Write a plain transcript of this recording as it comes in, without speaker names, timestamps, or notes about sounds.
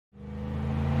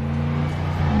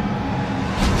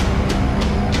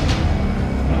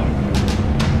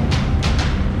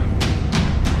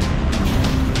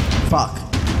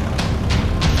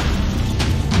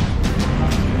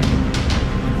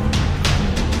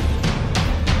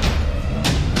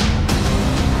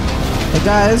Hey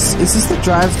guys, is this the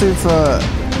drive-thru for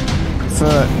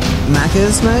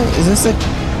Macca's, mate? Is this the...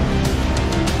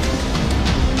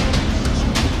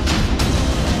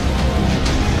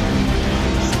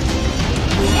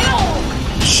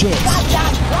 Shit.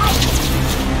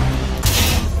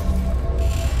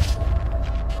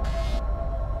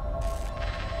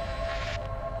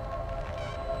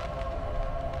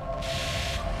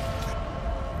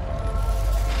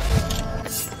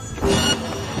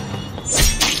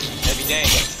 Every day.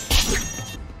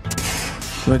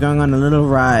 We're going on a little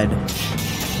ride.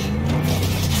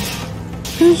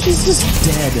 She's just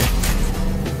dead.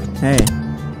 Hey,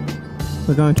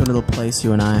 we're going to a little place,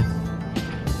 you and I.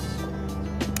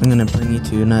 I'm gonna bring you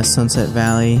to a nice Sunset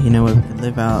Valley, you know, where we can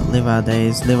live our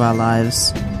days, live our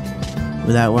lives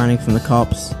without running from the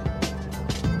cops.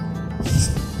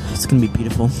 It's gonna be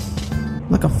beautiful. I'm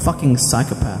like a fucking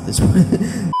psychopath this way.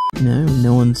 You know,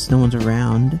 no one's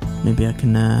around. Maybe I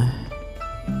can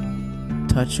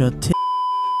touch your tit.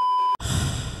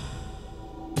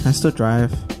 Can I still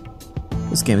drive?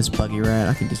 This game is buggy, right?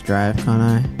 I can just drive, can't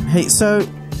I? Hey, so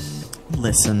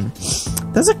listen.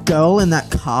 There's a girl in that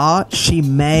car. She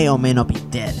may or may not be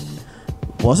dead.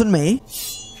 Wasn't me,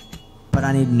 but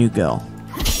I need a new girl.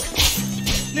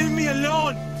 Leave me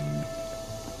alone.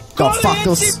 God, fuck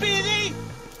those.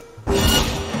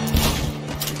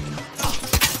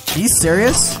 Are you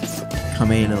serious? Come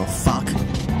here, you little fuck.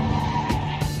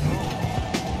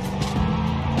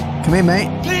 Come here, mate.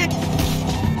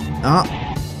 Oh,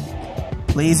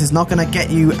 please, it's not gonna get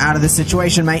you out of this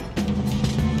situation, mate.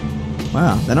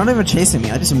 Wow, they're not even chasing me.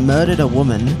 I just murdered a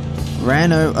woman,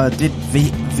 did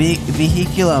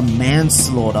vehicular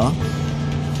manslaughter,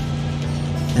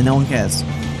 and no one cares.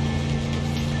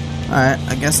 Alright,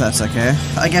 I guess that's okay.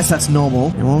 I guess that's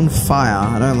normal. I'm on fire.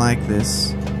 I don't like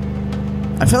this.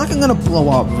 I feel like I'm gonna blow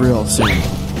up real soon.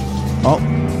 Oh.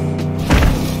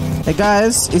 Hey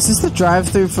guys, is this the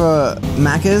drive-thru for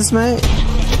Macca's, mate?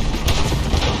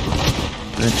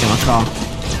 I'm gonna get my car.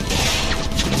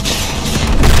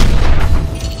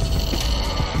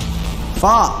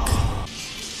 Fuck!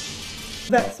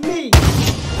 That's me!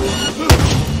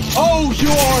 Oh,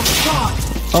 you're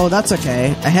fucked! Oh, that's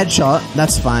okay. A headshot,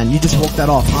 that's fine. You just walked that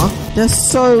off, huh? They're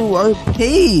so OP!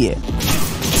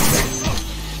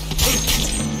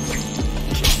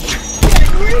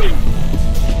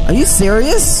 Are you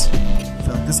serious? I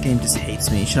feel like this game just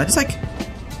hates me. Should I just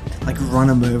like run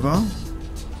him over?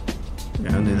 Okay,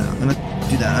 I'm gonna do that. I'm gonna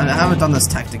do that. I haven't done this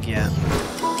tactic yet.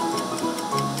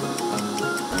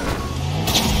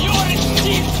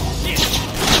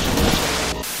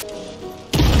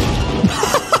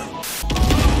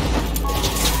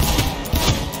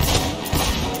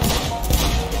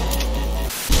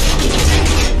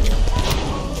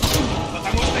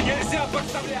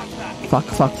 Fuck,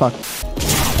 fuck, fuck.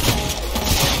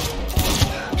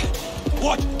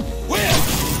 What? Where?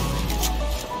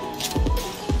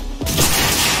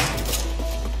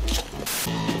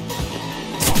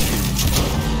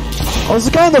 Oh, there's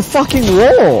a guy on the fucking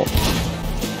wall!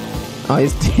 Oh,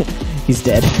 he's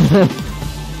dead.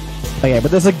 Okay,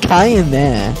 but there's a guy in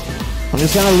there. I'm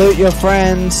just gonna loot your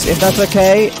friends, if that's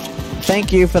okay.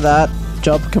 Thank you for that.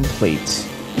 Job complete.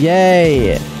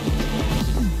 Yay!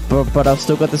 But I've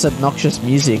still got this obnoxious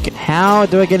music. How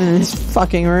do I get in this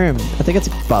fucking room? I think it's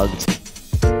bugged.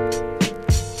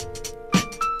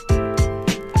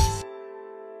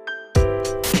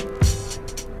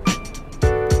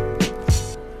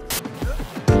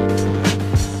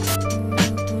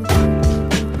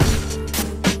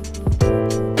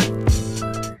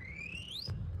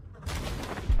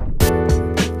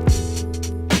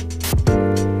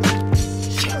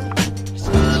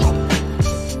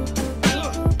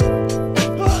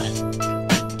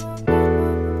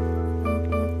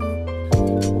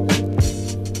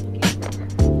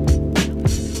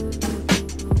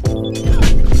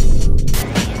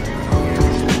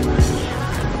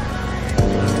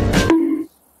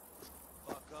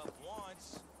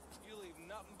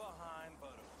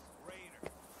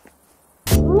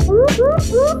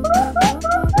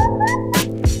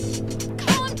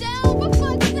 Calm down, for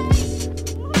fuck's sake!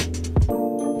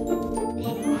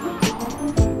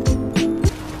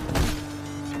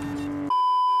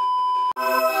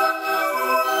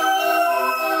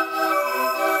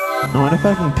 I wonder if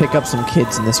I can pick up some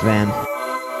kids in this van.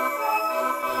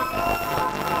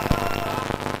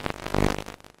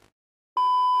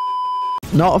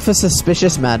 Not for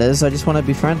suspicious matters, I just want to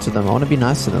be friends with them. I want to be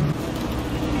nice to them.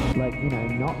 Like, you know,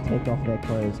 not take off their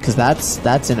clothes. Because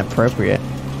that's inappropriate.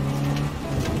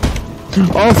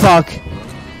 Oh, fuck!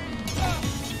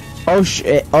 Oh,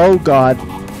 shit. Oh, God.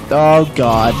 Oh,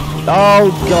 God.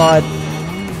 Oh, God.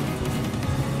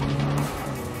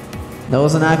 That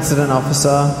was an accident,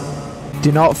 officer.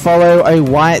 Do not follow a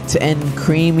white and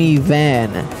creamy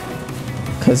van.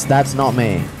 Because that's not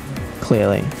me.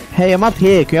 Clearly. Hey, I'm up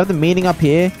here. Can we have the meeting up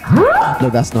here? No,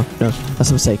 that's not. No, that's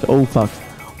a mistake. Oh, fuck.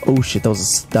 Oh, shit.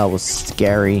 That was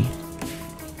scary.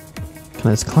 Can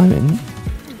I just climb in?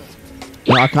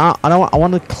 No, I can't. I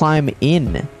want to climb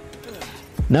in.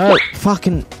 No,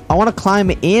 fucking. I want to climb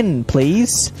in,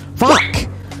 please. Fuck!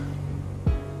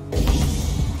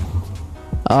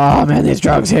 Oh, man, these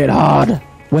drugs hit hard.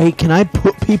 Wait, can I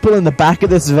put people in the back of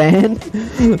this van?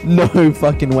 No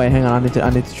fucking way. Hang on, I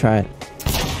need to try it.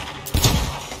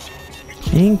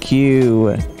 Thank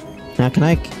you. Now, can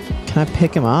I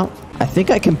pick him up? I think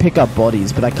I can pick up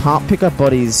bodies, but I can't pick up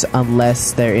bodies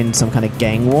unless they're in some kind of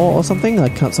gang war or something,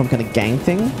 like some kind of gang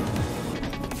thing.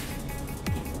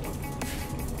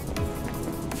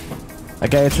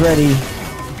 Okay, it's ready.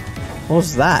 What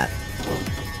was that?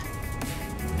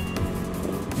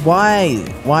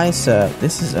 Why, sir?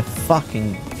 This is a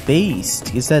fucking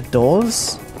beast. Is there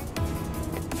doors?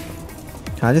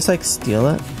 Can I just, like, steal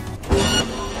it?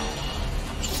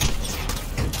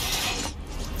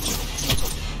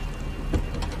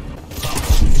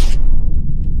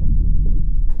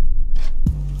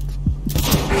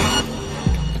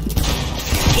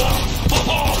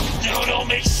 Now it all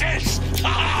makes sense.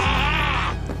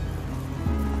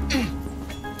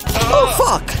 Oh,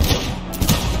 fuck!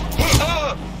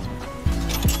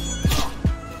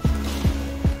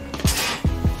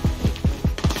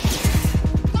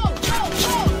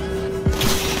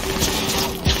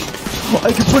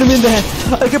 I can put him in there.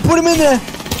 I can put him in there.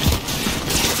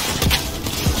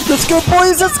 Let's go,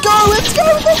 boys. Let's go. Let's go.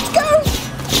 Let's go.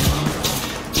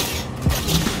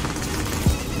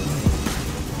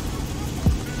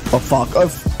 Oh, fuck.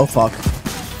 Oh, fuck.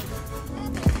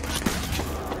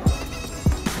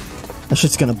 That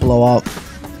shit's gonna blow up.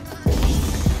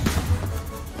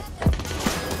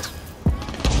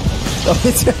 Oh,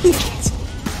 it's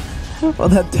oh,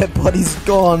 that dead body's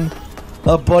gone.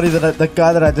 The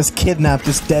guy that I just kidnapped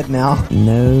is dead now.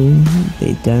 No,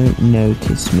 they don't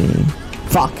notice me.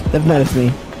 Fuck, they've noticed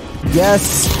me.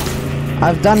 Yes,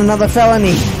 I've done another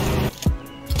felony.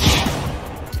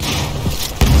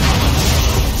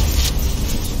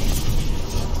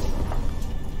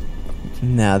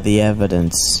 Now the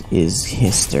evidence is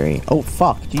history. Oh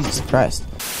fuck, Jesus Christ.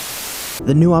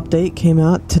 The new update came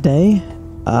out today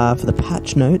for the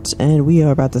patch notes, and we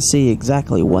are about to see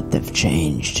exactly what they've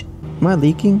changed. Am I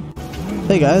leaking?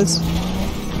 Hey guys.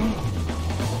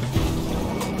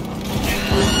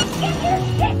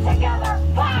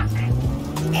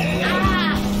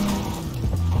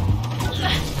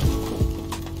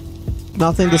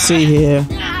 Nothing to see here.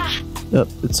 Yep,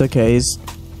 it's okay.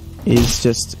 He's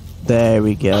just... There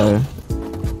we go.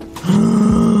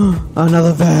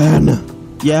 Another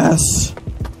van! Yes!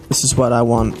 This is what I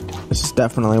want. This is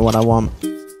definitely what I want.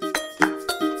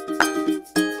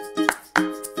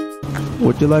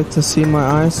 Would you like to see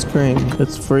my ice cream?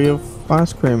 It's free of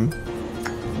ice cream.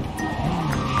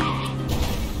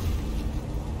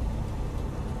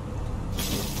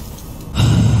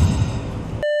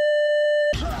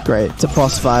 Great, it's a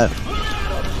boss fight.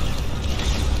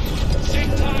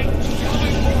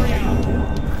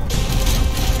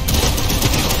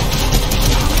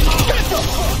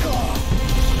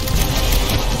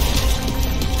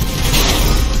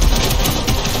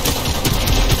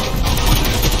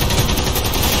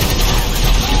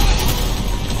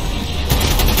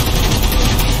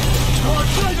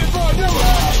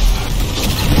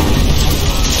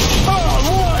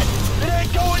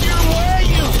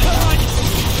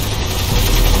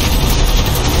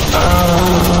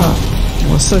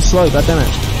 So slow,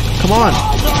 goddammit. Come on!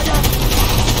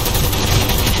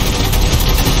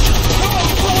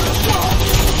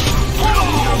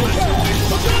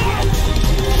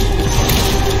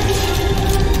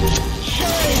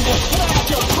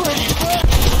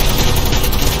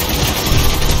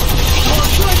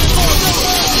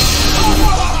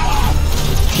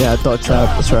 Yeah, dodge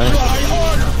that, that's right.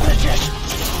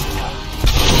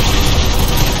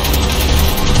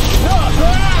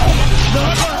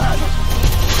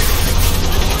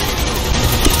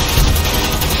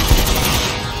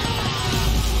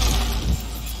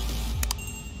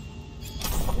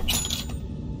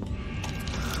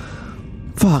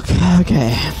 Fuck,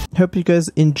 okay. Hope you guys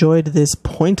enjoyed this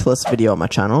pointless video on my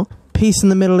channel. Peace in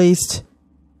the Middle East.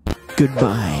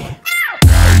 Goodbye.